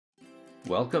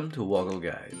Welcome to Woggle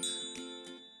Guides.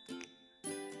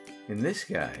 In this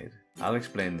guide, I'll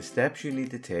explain the steps you need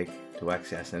to take to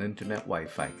access an internet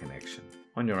Wi-Fi connection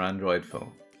on your Android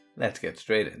phone. Let's get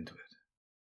straight into it.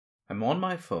 I'm on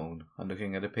my phone and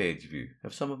looking at a page view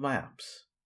of some of my apps.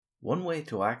 One way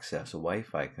to access a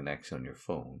Wi-Fi connection on your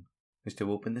phone is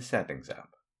to open the Settings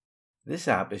app. This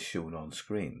app is shown on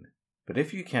screen, but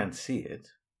if you can't see it,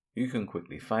 you can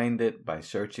quickly find it by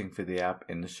searching for the app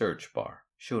in the search bar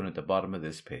shown at the bottom of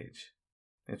this page.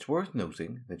 It's worth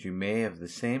noting that you may have the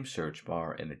same search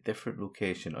bar in a different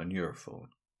location on your phone,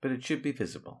 but it should be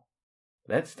visible.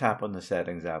 Let's tap on the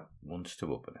Settings app once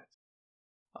to open it.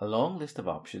 A long list of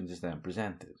options is then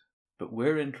presented, but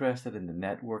we're interested in the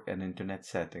network and internet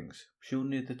settings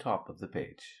shown near the top of the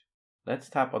page. Let's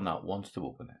tap on that once to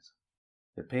open it.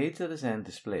 The page that is then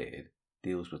displayed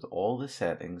deals with all the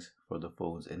settings for the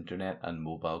phone's internet and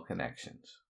mobile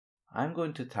connections. I'm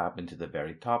going to tap into the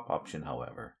very top option,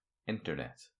 however,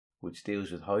 Internet, which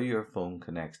deals with how your phone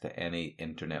connects to any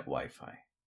internet Wi-Fi.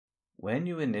 When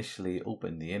you initially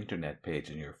open the internet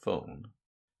page on your phone,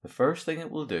 the first thing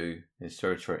it will do is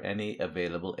search for any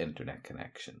available internet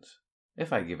connections.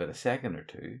 If I give it a second or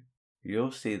two,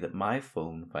 you'll see that my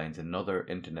phone finds another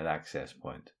internet access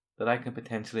point that I can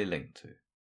potentially link to.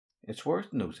 It's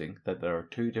worth noting that there are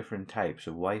two different types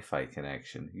of Wi-Fi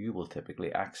connection you will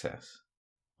typically access.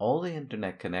 All the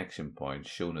internet connection points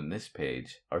shown on this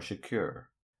page are secure.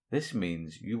 This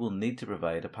means you will need to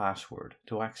provide a password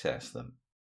to access them.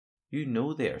 You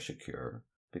know they are secure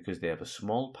because they have a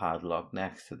small padlock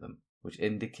next to them, which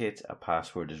indicates a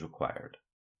password is required.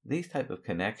 These type of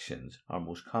connections are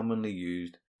most commonly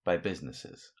used by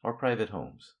businesses or private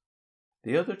homes.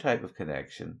 The other type of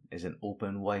connection is an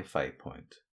open Wi-Fi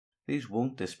point. These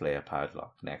won't display a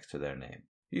padlock next to their name.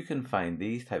 You can find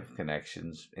these type of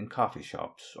connections in coffee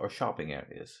shops or shopping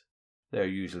areas. They are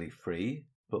usually free,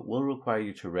 but will require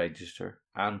you to register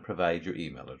and provide your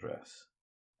email address.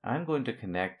 I'm going to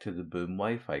connect to the Boom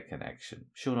Wi-Fi connection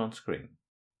shown on screen.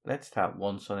 Let's tap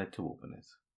once on it to open it.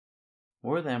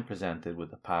 We're then presented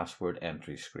with a password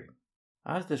entry screen.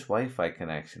 As this Wi-Fi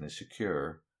connection is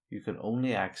secure, you can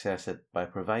only access it by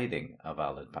providing a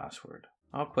valid password.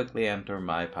 I'll quickly enter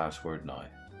my password now.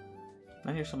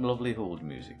 And here's some lovely hold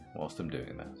music whilst I'm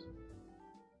doing that.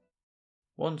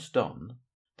 Once done,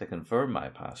 to confirm my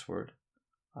password,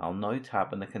 I'll now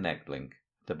tap on the connect link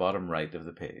at the bottom right of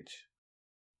the page.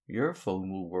 Your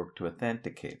phone will work to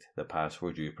authenticate the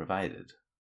password you provided.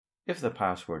 If the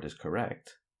password is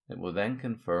correct, it will then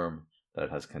confirm that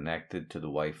it has connected to the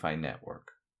Wi-Fi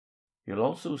network. You'll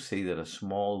also see that a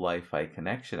small Wi-Fi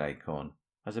connection icon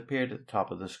has appeared at the top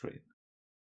of the screen.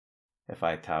 If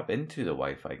I tap into the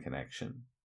Wi-Fi connection,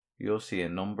 you'll see a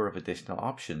number of additional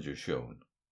options are shown.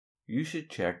 You should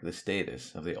check the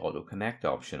status of the Auto Connect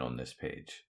option on this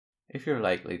page. If you're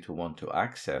likely to want to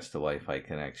access the Wi-Fi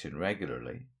connection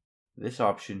regularly, this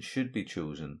option should be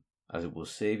chosen as it will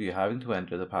save you having to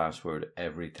enter the password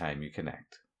every time you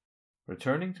connect.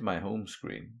 Returning to my home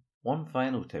screen, one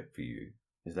final tip for you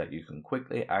is that you can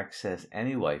quickly access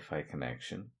any Wi-Fi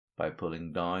connection by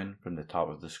pulling down from the top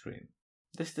of the screen.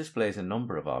 This displays a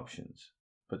number of options,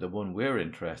 but the one we're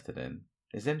interested in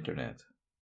is Internet.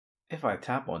 If I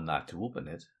tap on that to open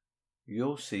it,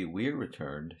 you'll see we're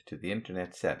returned to the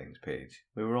Internet settings page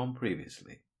we were on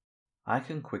previously. I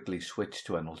can quickly switch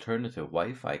to an alternative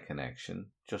Wi-Fi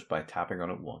connection just by tapping on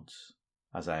it once.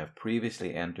 As I have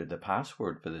previously entered the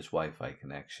password for this Wi-Fi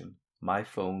connection, my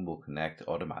phone will connect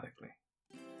automatically.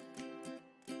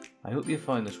 I hope you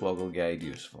found this Woggle guide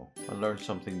useful and learned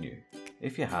something new.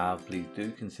 If you have, please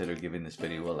do consider giving this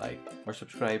video a like or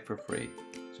subscribe for free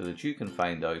so that you can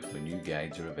find out when new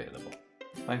guides are available.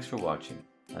 Thanks for watching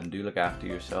and do look after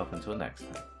yourself until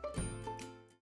next time.